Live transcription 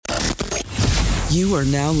You are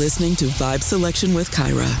now listening to Vibe Selection with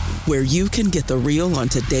Kyra, where you can get the real on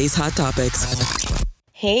today's hot topics.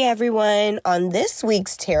 Hey everyone, on this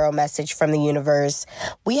week's tarot message from the universe,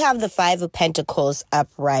 we have the Five of Pentacles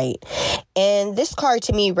upright. And this card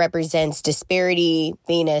to me represents disparity,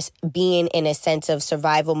 being in a sense of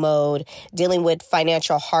survival mode, dealing with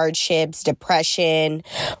financial hardships, depression,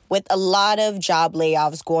 with a lot of job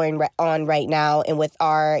layoffs going on right now, and with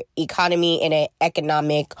our economy in an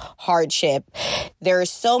economic hardship. There are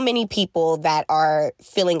so many people that are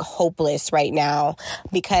feeling hopeless right now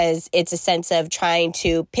because it's a sense of trying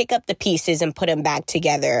to pick up the pieces and put them back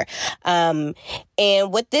together. And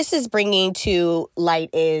what this is bringing to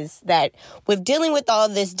light is that with dealing with all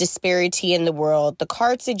this disparity in the world, the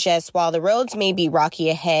card suggests while the roads may be rocky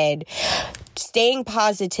ahead, staying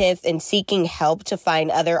positive and seeking help to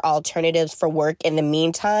find other alternatives for work in the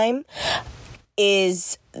meantime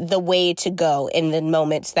is the way to go in the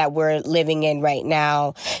moments that we're living in right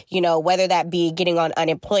now. You know, whether that be getting on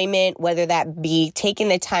unemployment, whether that be taking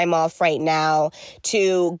the time off right now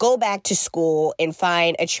to go back to school and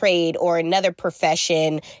find a trade or another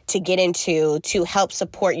profession to get into to help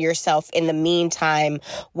support yourself in the meantime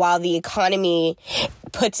while the economy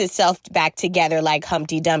puts itself back together like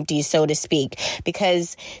Humpty Dumpty, so to speak,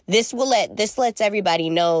 because this lets everybody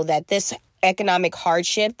know that this economic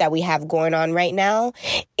hardship that we have going on right now,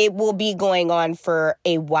 it will be going on for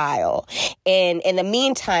a while. And in the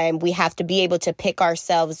meantime, we have to be able to pick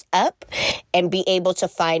ourselves up and be able to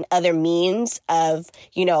find other means of,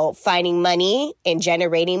 finding money and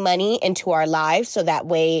generating money into our lives. So that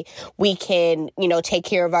way we can, take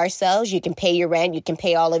care of ourselves. You can pay your rent. You can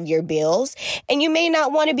pay all of your bills. And you may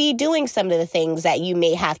not want to be doing some of the things that you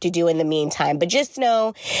may have to do in the meantime. But just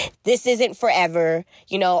know this isn't forever.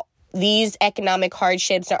 These economic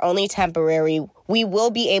hardships are only temporary. We will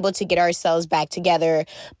be able to get ourselves back together.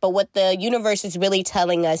 But what the universe is really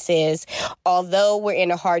telling us is, although we're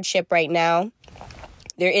in a hardship right now,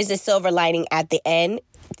 there is a silver lining at the end.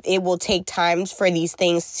 It will take time for these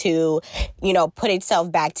things to, put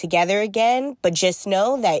itself back together again. But just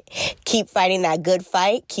know that keep fighting that good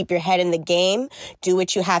fight. Keep your head in the game. Do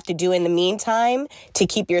what you have to do in the meantime to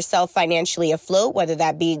keep yourself financially afloat, whether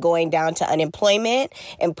that be going down to unemployment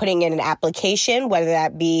and putting in an application, whether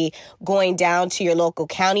that be going down to your local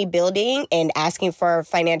county building and asking for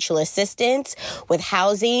financial assistance with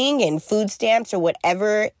housing and food stamps or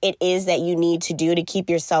whatever it is that you need to do to keep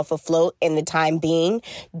yourself afloat in the time being.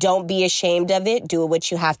 Don't be ashamed of it. Do what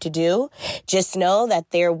you have to do. Just know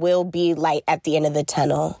that there will be light at the end of the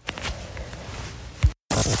tunnel.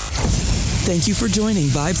 Thank you for joining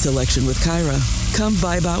Vibe Selection with Kyra. Come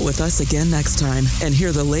vibe out with us again next time and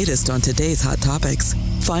hear the latest on today's hot topics.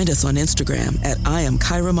 Find us on Instagram at I am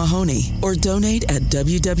Kyra Mahoney or donate at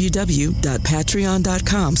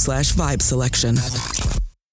www.patreon.com/vibeselection.